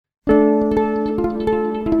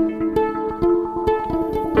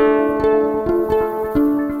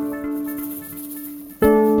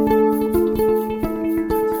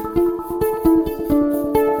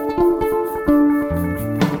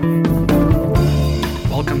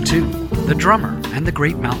Welcome to The Drummer and the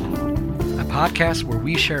Great Mountain, a podcast where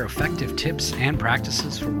we share effective tips and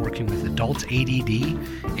practices for working with adult ADD,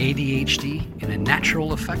 ADHD in a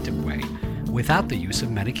natural, effective way without the use of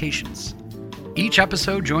medications. Each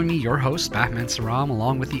episode, join me, your host, Batman Saram,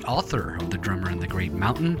 along with the author of The Drummer and the Great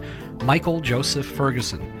Mountain, Michael Joseph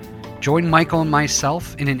Ferguson. Join Michael and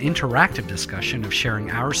myself in an interactive discussion of sharing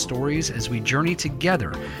our stories as we journey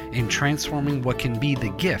together in transforming what can be the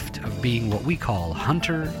gift of being what we call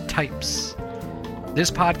hunter types. This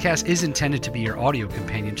podcast is intended to be your audio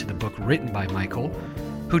companion to the book written by Michael,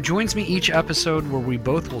 who joins me each episode where we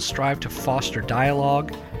both will strive to foster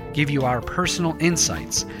dialogue, give you our personal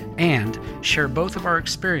insights, and share both of our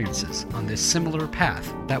experiences on this similar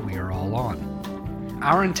path that we are all on.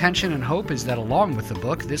 Our intention and hope is that along with the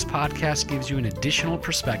book, this podcast gives you an additional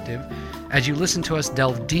perspective as you listen to us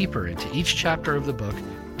delve deeper into each chapter of the book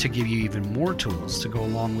to give you even more tools to go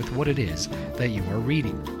along with what it is that you are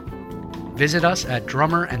reading. Visit us at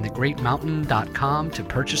drummerandthegreatmountain.com to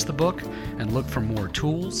purchase the book and look for more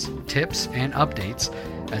tools, tips, and updates,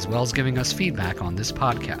 as well as giving us feedback on this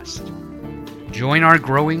podcast. Join our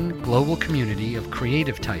growing global community of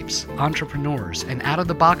creative types, entrepreneurs, and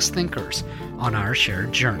out-of-the-box thinkers on our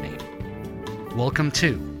shared journey. Welcome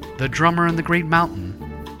to The Drummer and the Great Mountain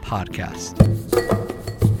podcast.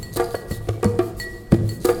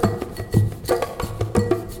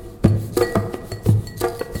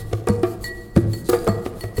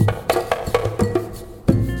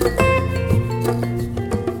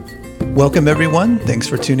 Welcome, everyone. Thanks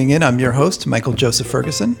for tuning in. I'm your host, Michael Joseph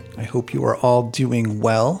Ferguson. I hope you are all doing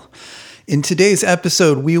well. In today's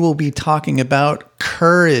episode, we will be talking about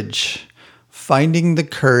courage, finding the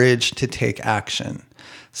courage to take action.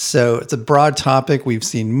 So it's a broad topic. We've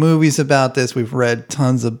seen movies about this. We've read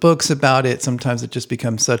tons of books about it. Sometimes it just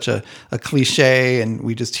becomes such a cliche and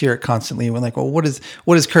we just hear it constantly. And we're like, well, what does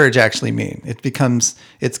courage actually mean?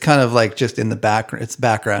 It's kind of like just in the background, it's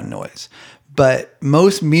background noise. But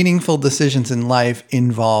most meaningful decisions in life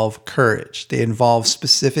involve courage. They involve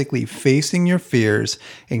specifically facing your fears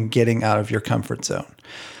and getting out of your comfort zone.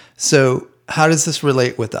 So how does this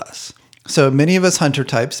relate with us? So many of us hunter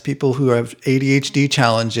types, people who have ADHD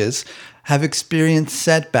challenges, have experienced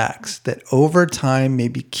setbacks that over time may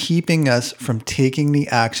be keeping us from taking the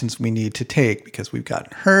actions we need to take because we've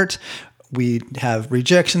gotten hurt, we have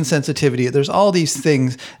rejection sensitivity. There's all these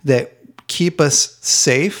things that keep us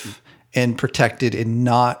safe and protected in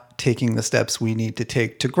not taking the steps we need to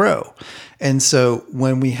take to grow. And so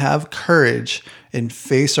when we have courage and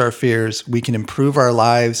face our fears, we can improve our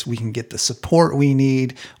lives, we can get the support we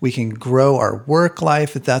need, we can grow our work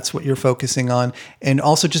life if that's what you're focusing on, and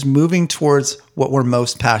also just moving towards what we're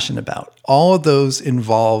most passionate about. All of those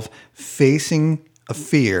involve facing a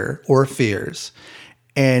fear or fears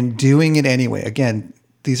and doing it anyway. Again,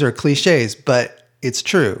 these are cliches, but it's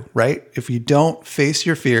true, right? If you don't face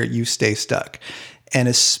your fear, you stay stuck. And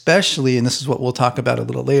especially, and this is what we'll talk about a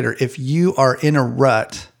little later, if you are in a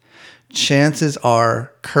rut, chances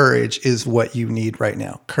are courage is what you need right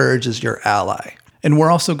now. Courage is your ally. And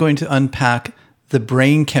we're also going to unpack the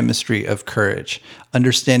brain chemistry of courage,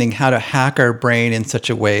 understanding how to hack our brain in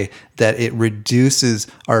such a way that it reduces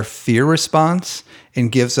our fear response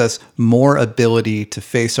and gives us more ability to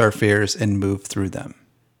face our fears and move through them.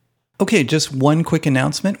 Okay, just one quick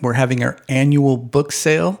announcement. We're having our annual book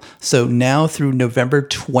sale. So now through November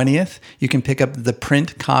 20th, you can pick up the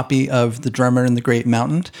print copy of The Drummer and the Great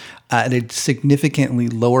Mountain at a significantly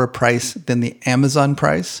lower price than the Amazon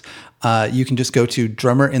price. You can just go to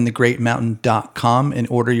drummerandthegreatmountain.com and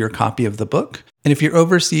order your copy of the book. And if you're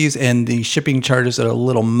overseas and the shipping charges are a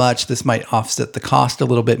little much, this might offset the cost a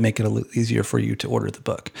little bit, make it a little easier for you to order the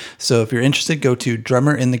book. So if you're interested, go to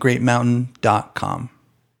drummerandthegreatmountain.com.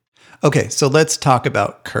 Okay, so let's talk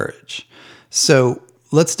about courage. So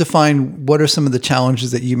let's define what are some of the challenges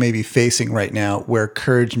that you may be facing right now where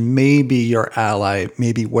courage may be your ally,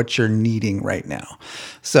 maybe what you're needing right now.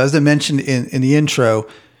 So as I mentioned in the intro,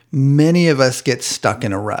 many of us get stuck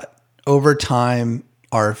in a rut. Over time,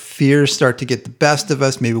 our fears start to get the best of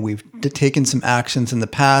us. Maybe we've taken some actions in the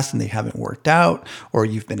past and they haven't worked out, or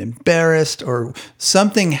you've been embarrassed, or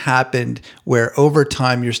something happened where over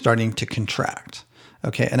time you're starting to contract.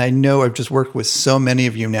 Okay, and I know I've just worked with so many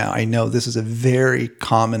of you now. I know this is a very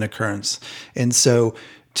common occurrence. And so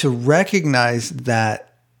to recognize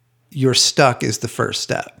that you're stuck is the first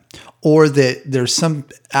step, or that there's some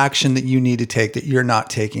action that you need to take that you're not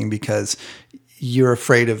taking because you're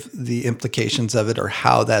afraid of the implications of it or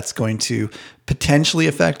how that's going to potentially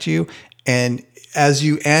affect you. And as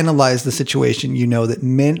you analyze the situation, you know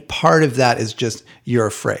that part of that is just you're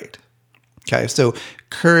afraid. Okay, so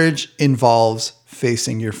courage involves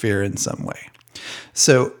facing your fear in some way.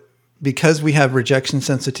 So because we have rejection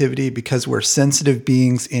sensitivity, because we're sensitive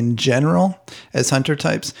beings in general as hunter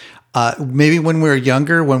types, maybe when we're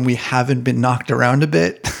younger, when we haven't been knocked around a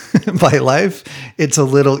bit by life, it's a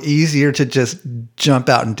little easier to just jump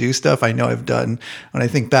out and do stuff. I know I've done, when I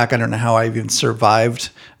think back, I don't know how I even survived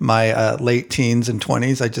my late teens and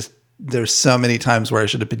 20s. There's so many times where I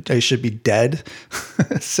should be dead.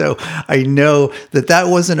 So I know that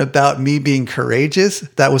wasn't about me being courageous.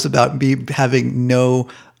 That was about me having no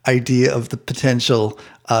idea of the potential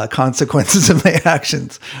consequences of my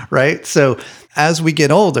actions, right? So as we get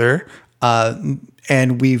older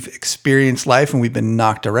and we've experienced life and we've been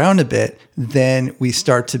knocked around a bit, then we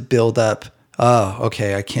start to build up, oh,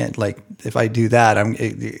 okay, I can't, if I do that,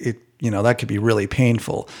 that could be really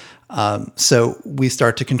painful. So we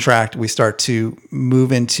start to contract, we start to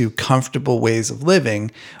move into comfortable ways of living,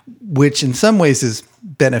 which in some ways is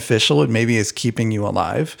beneficial. It maybe is keeping you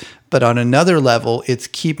alive, but on another level, it's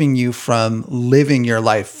keeping you from living your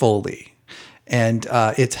life fully. And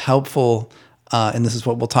it's helpful, and this is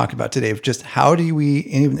what we'll talk about today, of just how do we,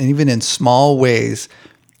 even in small ways,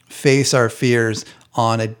 face our fears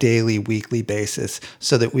on a daily, weekly basis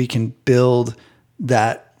so that we can build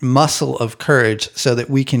that muscle of courage so that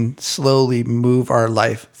we can slowly move our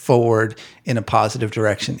life forward in a positive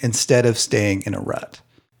direction instead of staying in a rut.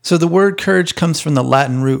 So the word courage comes from the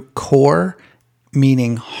Latin root cor,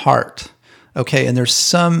 meaning heart. Okay, and there's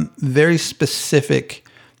some very specific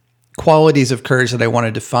qualities of courage that I want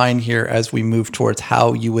to define here as we move towards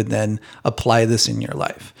how you would then apply this in your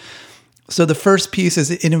life. So the first piece is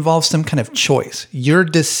it involves some kind of choice. You're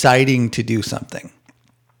deciding to do something.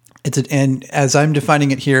 And as I'm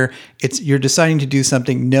defining it here, you're deciding to do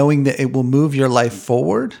something knowing that it will move your life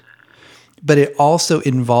forward, but it also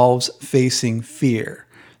involves facing fear.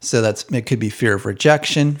 So it could be fear of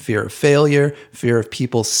rejection, fear of failure, fear of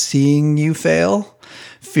people seeing you fail,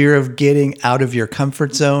 fear of getting out of your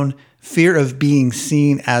comfort zone, fear of being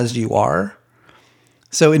seen as you are.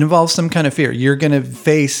 So it involves some kind of fear. You're going to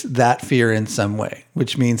face that fear in some way,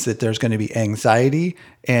 which means that there's going to be anxiety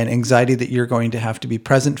that you're going to have to be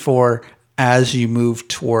present for as you move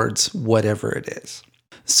towards whatever it is.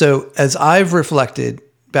 So as I've reflected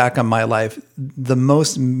back on my life, the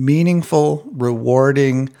most meaningful,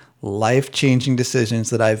 rewarding, life-changing decisions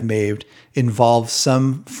that I've made involve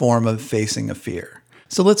some form of facing a fear.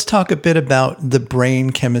 So let's talk a bit about the brain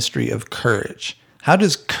chemistry of courage. How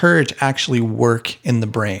does courage actually work in the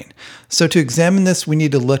brain? So to examine this, we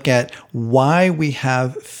need to look at why we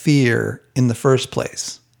have fear in the first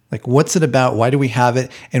place. Like, what's it about? Why do we have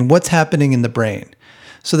it? And what's happening in the brain?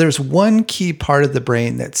 So there's one key part of the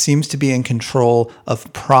brain that seems to be in control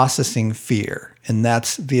of processing fear, and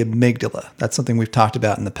that's the amygdala. That's something we've talked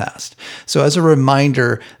about in the past. So as a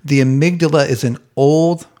reminder, the amygdala is an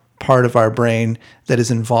old part of our brain that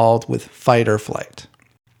is involved with fight or flight.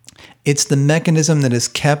 It's the mechanism that has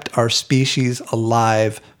kept our species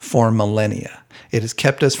alive for millennia. It has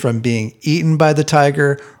kept us from being eaten by the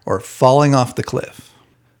tiger or falling off the cliff.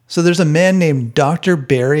 So there's a man named Dr.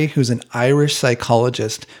 Barry, who's an Irish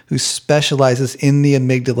psychologist who specializes in the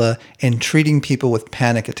amygdala and treating people with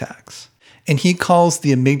panic attacks. And he calls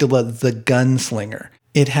the amygdala the gunslinger.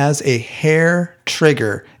 It has a hair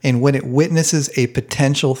trigger, and when it witnesses a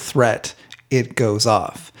potential threat, it goes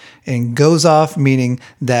off. And goes off meaning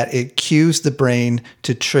that it cues the brain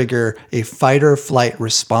to trigger a fight or flight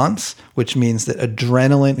response, which means that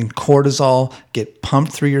adrenaline and cortisol get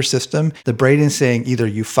pumped through your system. The brain is saying either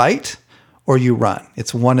you fight or you run.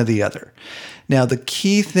 It's one or the other. Now, the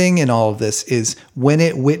key thing in all of this is when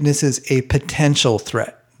it witnesses a potential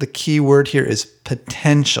threat. The key word here is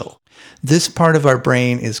potential. This part of our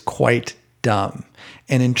brain is quite dumb.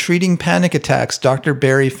 And in treating panic attacks, Dr.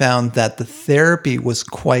 Barry found that the therapy was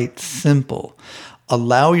quite simple.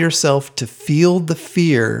 Allow yourself to feel the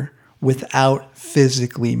fear without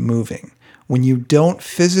physically moving. When you don't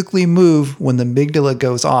physically move when the amygdala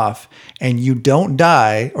goes off and you don't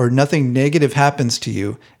die or nothing negative happens to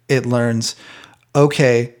you, it learns,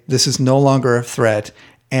 okay, this is no longer a threat,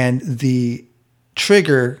 and the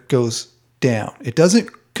trigger goes down. It doesn't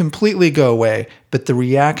completely go away, but the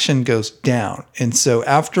reaction goes down. And so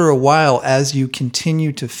after a while, as you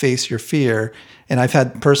continue to face your fear, and I've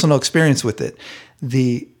had personal experience with it,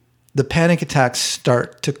 the panic attacks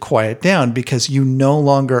start to quiet down because you no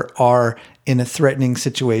longer are in a threatening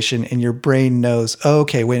situation and your brain knows, oh,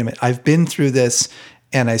 okay, wait a minute, I've been through this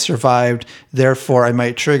and I survived, therefore I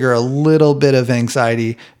might trigger a little bit of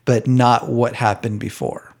anxiety, but not what happened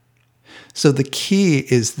before. So the key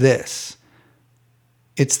is this.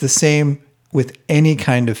 It's the same with any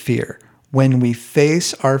kind of fear. When we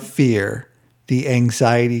face our fear, the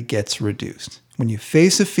anxiety gets reduced. When you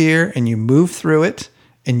face a fear and you move through it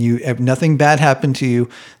and you have nothing bad happen to you,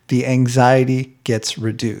 the anxiety gets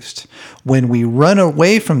reduced. When we run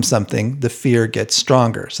away from something, the fear gets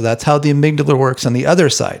stronger. So that's how the amygdala works on the other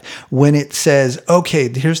side. When it says, okay,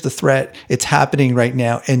 here's the threat, it's happening right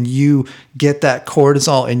now, and you get that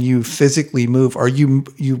cortisol and you physically move, or you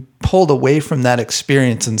pulled away from that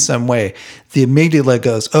experience in some way, the amygdala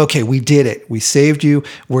goes, okay, we did it. We saved you.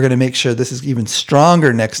 We're going to make sure this is even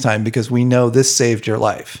stronger next time because we know this saved your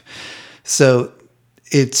life. So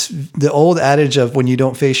it's the old adage of when you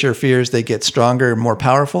don't face your fears, they get stronger and more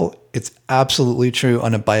powerful. It's absolutely true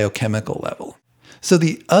on a biochemical level. So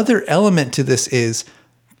the other element to this is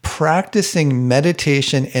practicing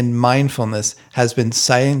meditation and mindfulness has been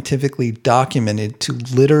scientifically documented to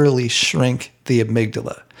literally shrink the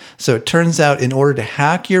amygdala. So it turns out in order to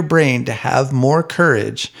hack your brain to have more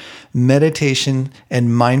courage, meditation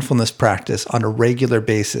and mindfulness practice on a regular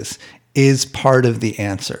basis is part of the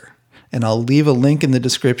answer. And I'll leave a link in the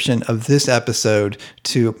description of this episode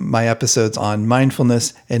to my episodes on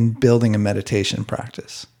mindfulness and building a meditation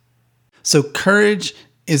practice. So courage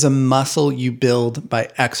is a muscle you build by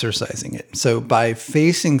exercising it. So by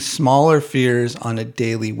facing smaller fears on a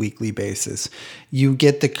daily, weekly basis, you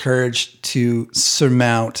get the courage to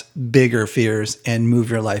surmount bigger fears and move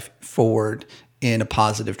your life forward in a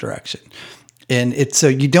positive direction. And it's so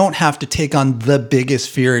you don't have to take on the biggest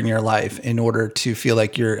fear in your life in order to feel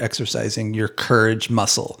like you're exercising your courage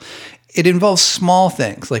muscle. It involves small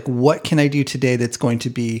things like, what can I do today that's going to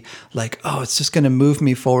be like, oh, it's just going to move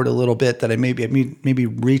me forward a little bit, that I maybe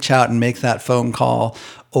reach out and make that phone call,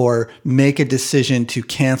 or make a decision to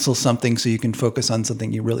cancel something so you can focus on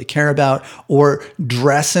something you really care about, or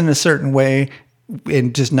dress in a certain way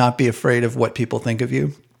and just not be afraid of what people think of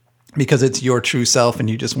you, because it's your true self and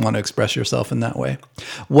you just want to express yourself in that way.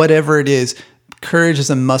 Whatever it is, courage is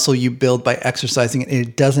a muscle you build by exercising it. And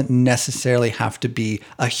it doesn't necessarily have to be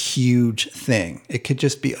a huge thing. It could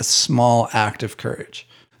just be a small act of courage.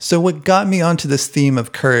 So what got me onto this theme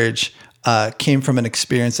of courage came from an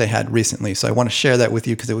experience I had recently. So I want to share that with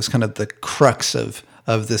you because it was kind of the crux of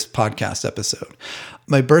this podcast episode.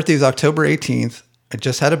 My birthday is October 18th. I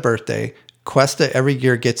just had a birthday. Questa every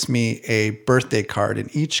year gets me a birthday card, and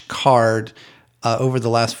each card over the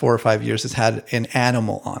last 4 or 5 years has had an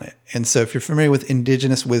animal on it. And so if you're familiar with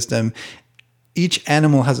indigenous wisdom, each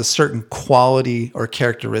animal has a certain quality or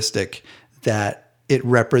characteristic that it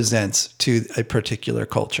represents to a particular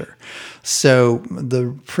culture. So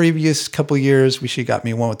the previous couple years, she got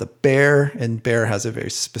me one with a bear, and bear has a very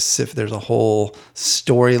specific, there's a whole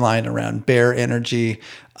storyline around bear energy.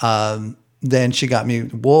 Then she got me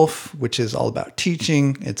wolf, which is all about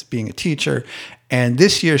teaching. It's being a teacher. And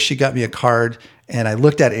this year she got me a card, and I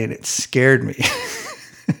looked at it and it scared me.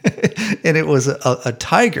 And it was a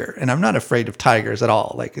tiger. And I'm not afraid of tigers at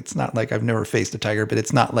all. Like, it's not like I've never faced a tiger, but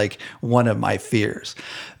it's not like one of my fears.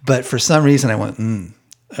 But for some reason I went,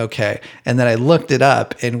 okay. And then I looked it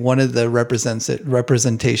up, and one of the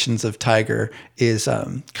representations of tiger is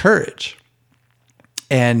courage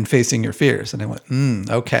and facing your fears. And I went,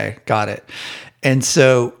 okay, got it. And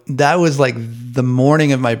so that was like the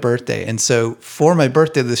morning of my birthday. And so for my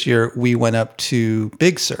birthday this year, we went up to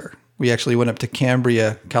Big Sur. We actually went up to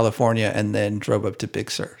Cambria, California, and then drove up to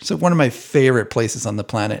Big Sur. So one of my favorite places on the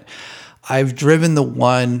planet. I've driven the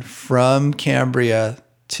one from Cambria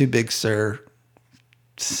to Big Sur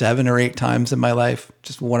 7 or 8 times in my life.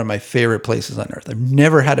 Just one of my favorite places on earth. I've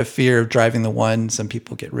never had a fear of driving the one. Some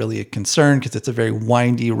people get really concerned because it's a very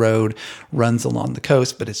windy road, runs along the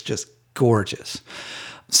coast, but it's just gorgeous.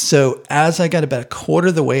 So as I got about a quarter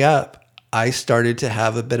of the way up, I started to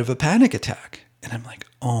have a bit of a panic attack. And I'm like,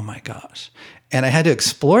 oh my gosh. And I had to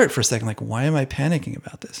explore it for a second. Like, why am I panicking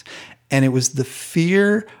about this? And it was the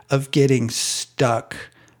fear of getting stuck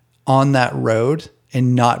on that road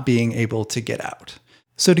and not being able to get out.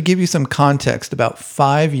 So to give you some context, about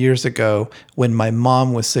 5 years ago, when my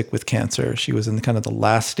mom was sick with cancer, she was in kind of the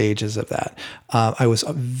last stages of that. I was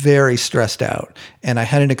very stressed out, and I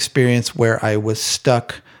had an experience where I was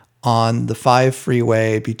stuck on the 5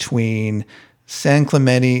 freeway between San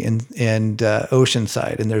Clemente and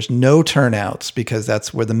Oceanside, and there's no turnouts because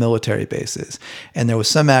that's where the military base is. And there was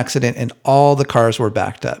some accident, and all the cars were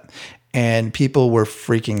backed up. And people were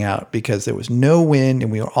freaking out because there was no wind,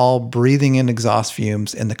 and we were all breathing in exhaust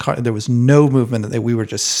fumes, and there was no movement. We were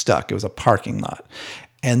just stuck. It was a parking lot.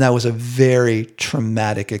 And that was a very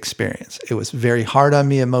traumatic experience. It was very hard on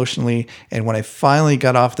me emotionally. And when I finally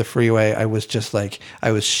got off the freeway, I was just like,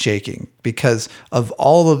 I was shaking because of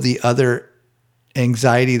all of the other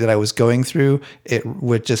anxiety that I was going through. It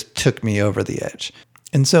just took me over the edge.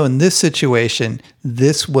 And so in this situation,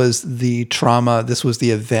 this was the trauma, this was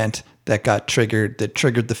the event that triggered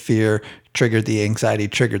the fear, triggered the anxiety,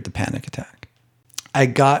 triggered the panic attack. I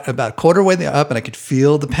got about a quarter way up and I could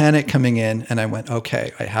feel the panic coming in, and I went,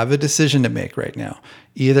 okay, I have a decision to make right now.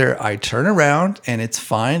 Either I turn around and it's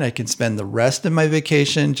fine, I can spend the rest of my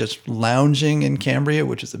vacation just lounging in Cambria,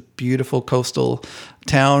 which is a beautiful coastal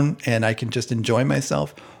town, and I can just enjoy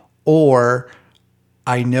myself, or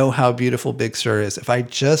I know how beautiful Big Sur is. If I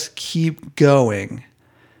just keep going,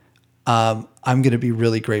 I'm going to be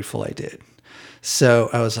really grateful I did. So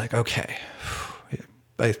I was like, okay,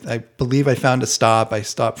 I believe I found a stop. I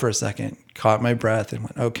stopped for a second, caught my breath, and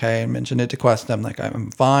went, okay, and mentioned it to Questa. I'm like,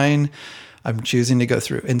 I'm fine. I'm choosing to go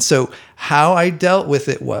through. And so how I dealt with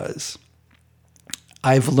it was,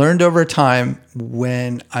 I've learned over time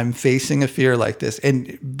when I'm facing a fear like this,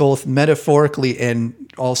 and both metaphorically and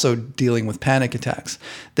also dealing with panic attacks,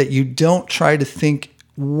 that you don't try to think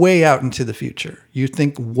way out into the future. You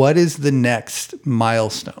think, what is the next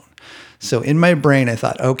milestone? So in my brain, I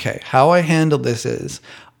thought, okay, how I handle this is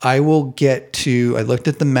I looked at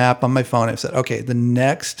the map on my phone. I said, okay, the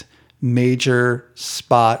next major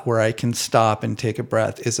spot where I can stop and take a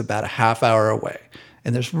breath is about a half hour away.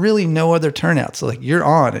 And there's really no other turnout. So like you're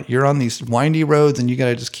on these windy roads and you got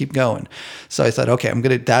to just keep going. So I said, okay, I'm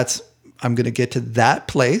going to get to that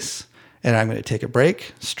place and I'm going to take a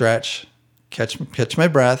break, stretch, catch my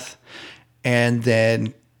breath. And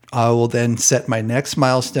then I will then set my next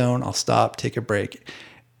milestone. I'll stop, take a break.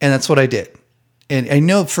 And that's what I did. And I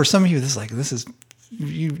know for some of you,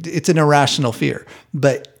 it's an irrational fear,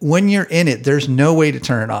 but when you're in it, there's no way to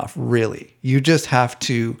turn it off, really. You just have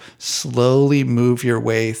to slowly move your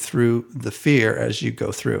way through the fear as you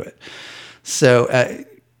go through it. So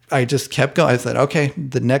I just kept going. I said, okay,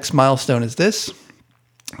 the next milestone is this.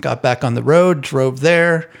 Got back on the road, drove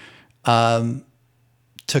there,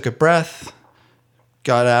 took a breath,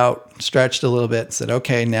 got out, stretched a little bit, said,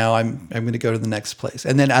 okay, now I'm going to go to the next place.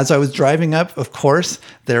 And then as I was driving up, of course,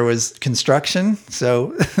 there was construction. So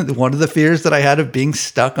one of the fears that I had of being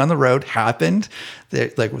stuck on the road happened.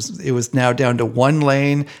 It was now down to one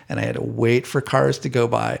lane and I had to wait for cars to go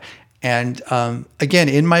by. And again,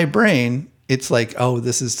 in my brain, it's like, oh,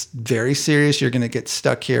 this is very serious. You're going to get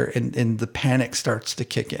stuck here. And the panic starts to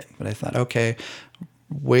kick in. But I thought, okay,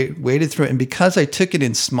 waited through it. And because I took it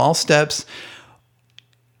in small steps,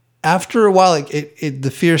 after a while,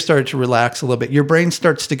 the fear started to relax a little bit. Your brain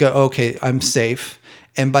starts to go, okay, I'm safe.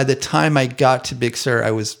 And by the time I got to Big Sur,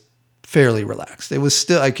 I was fairly relaxed.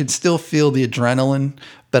 I could still feel the adrenaline,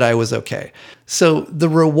 but I was okay. So the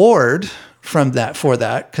reward for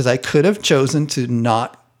that, because I could have chosen to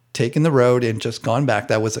not taken the road and just gone back.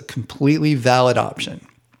 That was a completely valid option.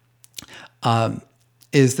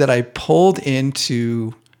 Is that I pulled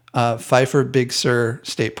into Pfeiffer Big Sur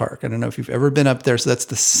State Park. I don't know if you've ever been up there. So that's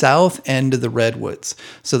the south end of the Redwoods.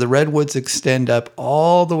 So the Redwoods extend up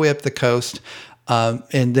all the way up the coast.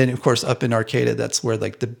 And then, of course, up in Arcata, that's where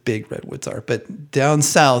like the big Redwoods are. But down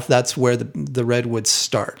south, that's where the Redwoods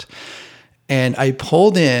start. And I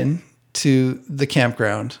pulled in to the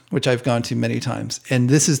campground, which I've gone to many times. And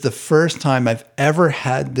this is the first time I've ever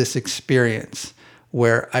had this experience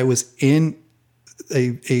where I was in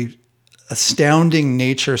a astounding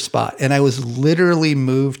nature spot and I was literally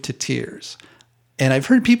moved to tears. And I've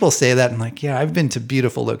heard people say that and like, yeah, I've been to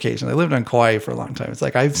beautiful locations. I lived on Kauai for a long time. It's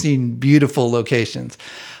like, I've seen beautiful locations.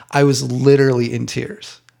 I was literally in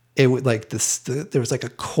tears. It would like there was like a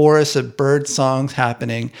chorus of bird songs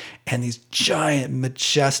happening and these giant,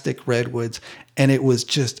 majestic redwoods. And it was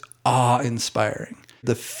just awe-inspiring.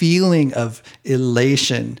 The feeling of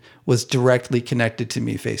elation was directly connected to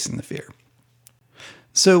me facing the fear.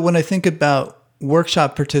 So when I think about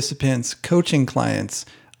workshop participants, coaching clients,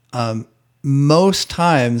 most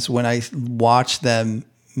times when I watch them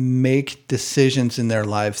make decisions in their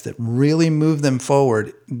lives that really move them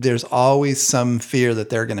forward, there's always some fear that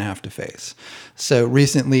they're going to have to face. So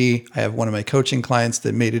recently, I have one of my coaching clients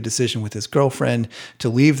that made a decision with his girlfriend to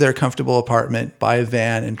leave their comfortable apartment, buy a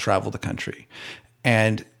van, and travel the country.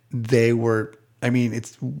 And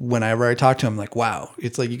it's whenever I talk to him, like, wow,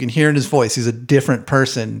 it's like you can hear in his voice, he's a different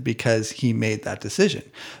person because he made that decision.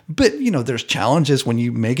 But, there's challenges when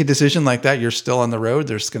you make a decision like that, you're still on the road.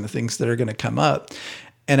 There's things that are going to come up.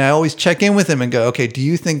 And I always check in with him and go, okay, do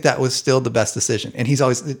you think that was still the best decision? And he's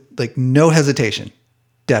always like, no hesitation.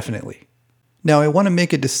 Definitely. Now, I want to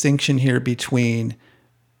make a distinction here between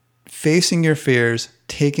facing your fears,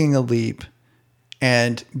 taking a leap,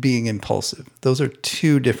 and being impulsive. Those are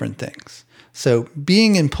two different things. So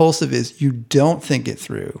being impulsive is you don't think it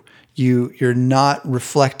through. You're not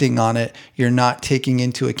reflecting on it. You're not taking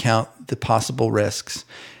into account the possible risks,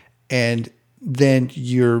 and then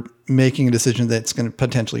you're making a decision that's going to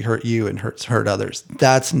potentially hurt you and hurt others.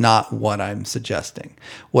 That's not what I'm suggesting.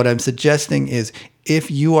 What I'm suggesting is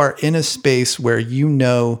if you are in a space where you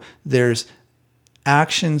know there's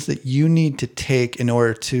actions that you need to take in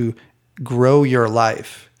order to grow your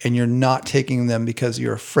life, and you're not taking them because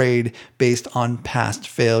you're afraid based on past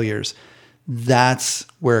failures, that's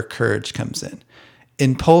where courage comes in.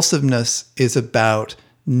 Impulsiveness is about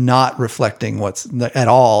not reflecting what's at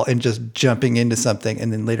all and just jumping into something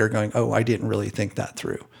and then later going, oh, I didn't really think that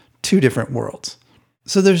through. Two different worlds.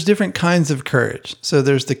 So there's different kinds of courage. So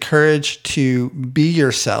there's the courage to be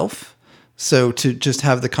yourself. So to just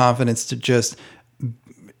have the confidence to just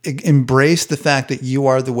embrace the fact that you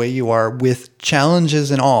are the way you are with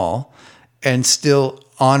challenges and all, and still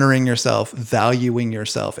honoring yourself, valuing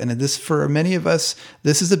yourself. And this, for many of us,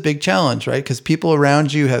 this is a big challenge, right? Because people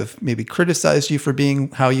around you have maybe criticized you for being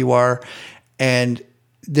how you are. And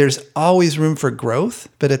there's always room for growth.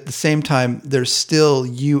 But at the same time, there's still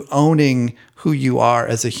you owning who you are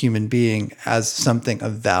as a human being as something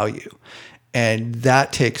of value. And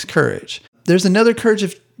that takes courage. There's another courage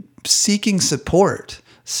of seeking support.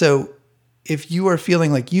 So if you are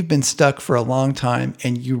feeling like you've been stuck for a long time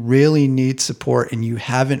and you really need support and you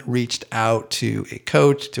haven't reached out to a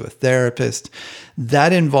coach, to a therapist,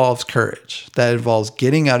 that involves courage. That involves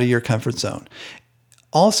getting out of your comfort zone.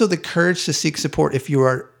 Also, the courage to seek support if you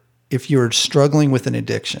are struggling with an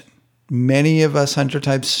addiction. Many of us, 100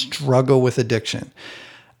 times, struggle with addiction.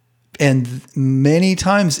 And many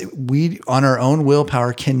times we, on our own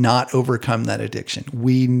willpower, cannot overcome that addiction.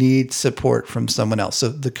 We need support from someone else. So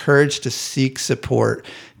the courage to seek support,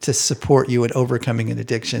 to support you in overcoming an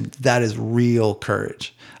addiction, that is real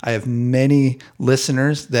courage. I have many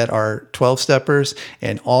listeners that are 12-steppers,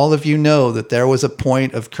 and all of you know that there was a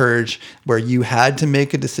point of courage where you had to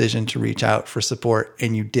make a decision to reach out for support,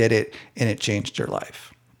 and you did it, and it changed your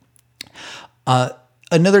life.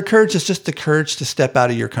 Another courage is just the courage to step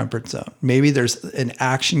out of your comfort zone. Maybe there's an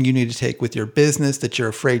action you need to take with your business that you're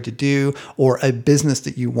afraid to do, or a business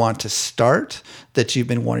that you want to start that you've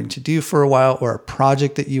been wanting to do for a while, or a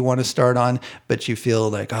project that you want to start on, but you feel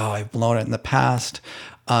like, oh, I've blown it in the past.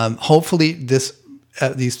 Hopefully this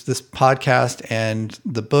podcast and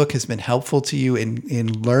the book has been helpful to you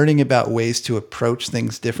in learning about ways to approach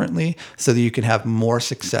things differently so that you can have more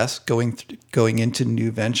success going into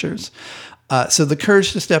new ventures. So the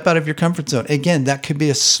courage to step out of your comfort zone. Again, that could be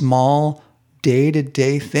a small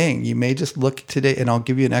day-to-day thing. You may just look today, and I'll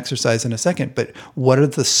give you an exercise in a second, but what are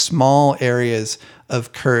the small areas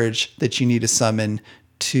of courage that you need to summon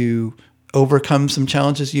to overcome some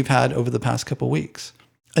challenges you've had over the past couple of weeks?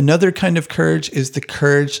 Another kind of courage is the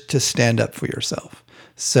courage to stand up for yourself.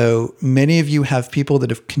 So many of you have people that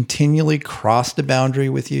have continually crossed a boundary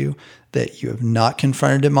with you, that you have not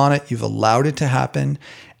confronted them on it. You've allowed it to happen.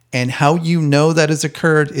 And how you know that has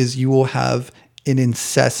occurred is you will have an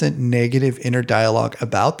incessant negative inner dialogue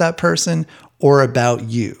about that person or about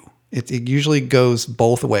you. It usually goes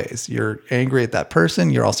both ways. You're angry at that person.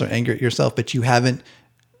 You're also angry at yourself, but you haven't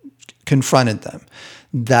confronted them.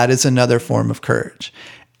 That is another form of courage.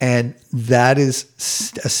 And that is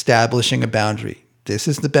establishing a boundary. This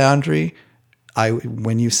is the boundary.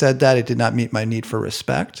 When you said that, it did not meet my need for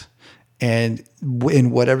respect. And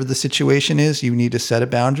in whatever the situation is, you need to set a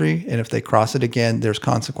boundary. And if they cross it again, there's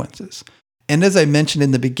consequences. And as I mentioned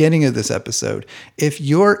in the beginning of this episode, if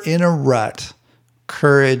you're in a rut,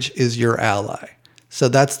 courage is your ally. So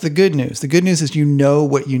that's the good news. The good news is you know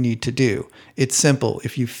what you need to do. It's simple.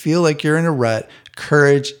 If you feel like you're in a rut,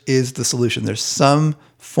 courage is the solution. There's some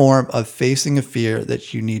form of facing a fear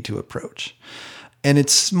that you need to approach. And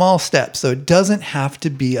it's small steps, so it doesn't have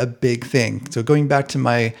to be a big thing. So going back to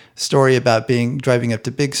my story about driving up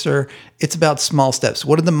to Big Sur, it's about small steps.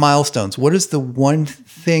 What are the milestones? What is the one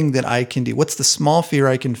thing that I can do? What's the small fear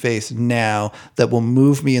I can face now that will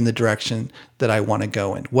move me in the direction that I want to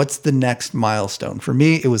go in? What's the next milestone? For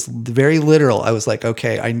me, it was very literal. I was like,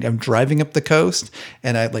 okay, I'm driving up the coast,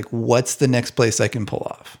 and what's the next place I can pull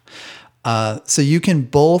off? So you can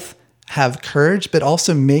both have courage, but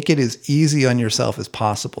also make it as easy on yourself as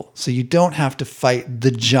possible. So you don't have to fight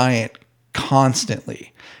the giant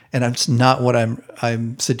constantly. And that's not what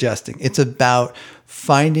I'm suggesting. It's about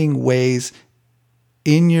finding ways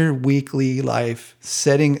in your weekly life,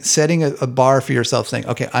 setting a bar for yourself, saying,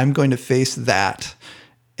 okay, I'm going to face that.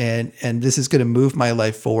 And this is going to move my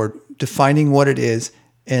life forward, defining what it is,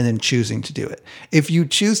 and then choosing to do it. If you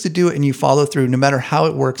choose to do it and you follow through, no matter how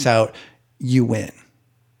it works out, you win.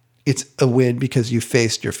 It's a win because you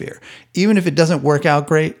faced your fear. Even if it doesn't work out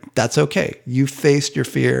great, that's okay. You faced your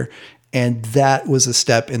fear And that was a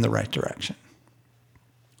step in the right direction.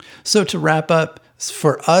 So to wrap up,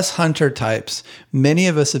 for us hunter types, many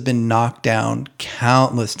of us have been knocked down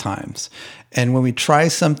countless times. And when we try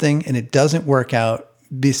something and it doesn't work out,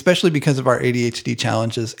 especially because of our ADHD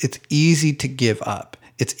challenges, it's easy to give up.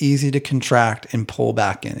 It's easy to contract and pull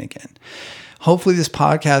back in again. Hopefully this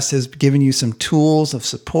podcast has given you some tools of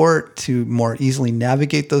support to more easily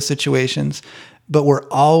navigate those situations, but we're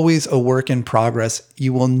always a work in progress.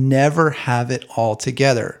 You will never have it all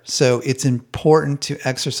together. So it's important to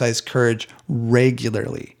exercise courage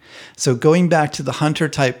regularly. So going back to the hunter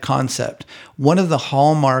type concept, one of the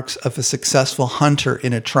hallmarks of a successful hunter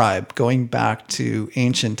in a tribe, going back to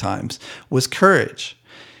ancient times, was courage.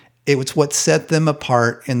 It was what set them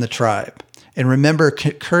apart in the tribe. And remember,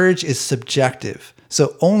 courage is subjective.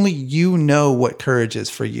 So only you know what courage is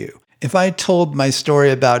for you. If I told my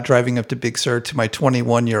story about driving up to Big Sur to my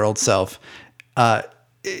 21-year-old self,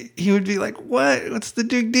 he would be like, what? What's the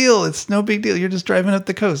big deal? It's no big deal. You're just driving up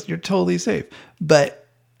the coast. You're totally safe. But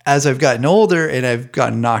as I've gotten older and I've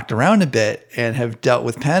gotten knocked around a bit and have dealt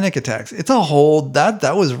with panic attacks, it's a whole,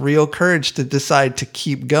 that was real courage to decide to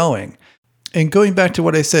keep going. And going back to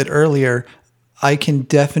what I said earlier, I can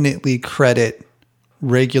definitely credit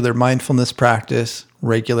regular mindfulness practice,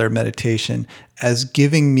 regular meditation as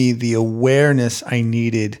giving me the awareness I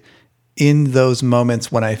needed in those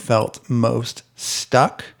moments when I felt most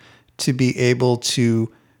stuck to be able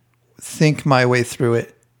to think my way through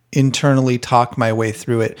it, internally talk my way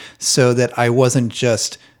through it so that I wasn't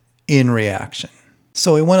just in reaction.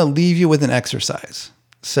 So I want to leave you with an exercise.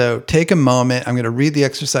 So take a moment. I'm going to read the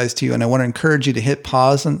exercise to you, and I want to encourage you to hit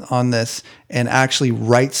pause on this and actually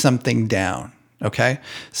write something down. Okay?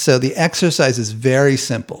 So the exercise is very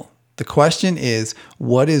simple. The question is,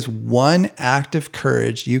 what is one act of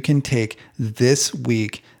courage you can take this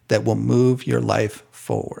week that will move your life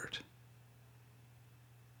forward?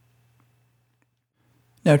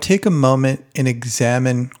 Now take a moment and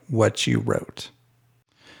examine what you wrote.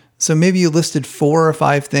 So maybe you listed 4 or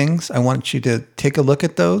 5 things. I want you to take a look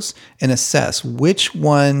at those and assess which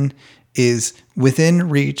one is within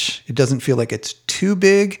reach. It doesn't feel like it's too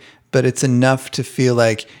big, but it's enough to feel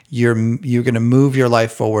like you're going to move your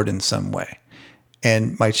life forward in some way.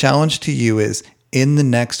 And my challenge to you is, in the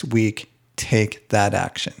next week, take that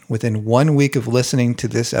action. Within 1 week of listening to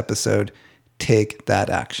this episode, take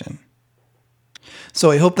that action. So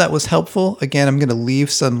I hope that was helpful. Again, I'm going to leave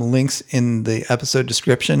some links in the episode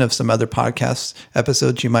description of some other podcast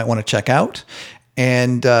episodes you might want to check out.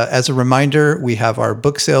 And as a reminder, we have our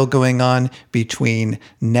book sale going on between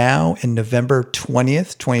now and November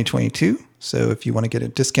 20th, 2022. So if you want to get a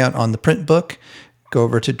discount on the print book, go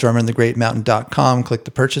over to drummerandthegreatmountain.com, click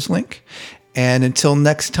the purchase link. And until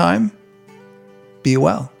next time, be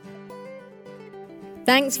well.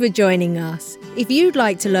 Thanks for joining us. If you'd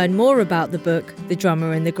like to learn more about the book, The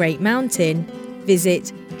Drummer and the Great Mountain,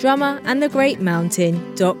 visit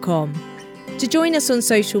drummerandthegreatmountain.com. To join us on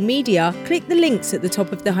social media, click the links at the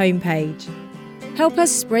top of the homepage. Help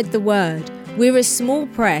us spread the word. We're a small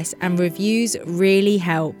press and reviews really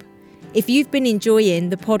help. If you've been enjoying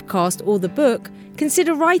the podcast or the book,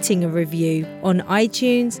 consider writing a review on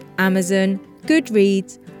iTunes, Amazon,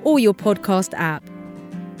 Goodreads, or your podcast app.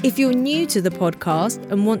 If you're new to the podcast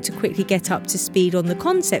and want to quickly get up to speed on the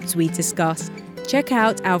concepts we discuss, check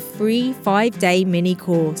out our free 5-day mini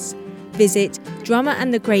course. Visit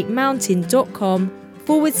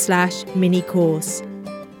drummerandthegreatmountain.com/mini course.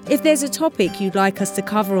 If there's a topic you'd like us to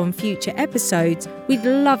cover on future episodes, we'd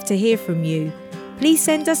love to hear from you. Please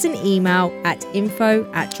send us an email at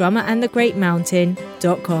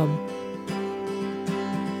info@drummerandthegreatmountain.com.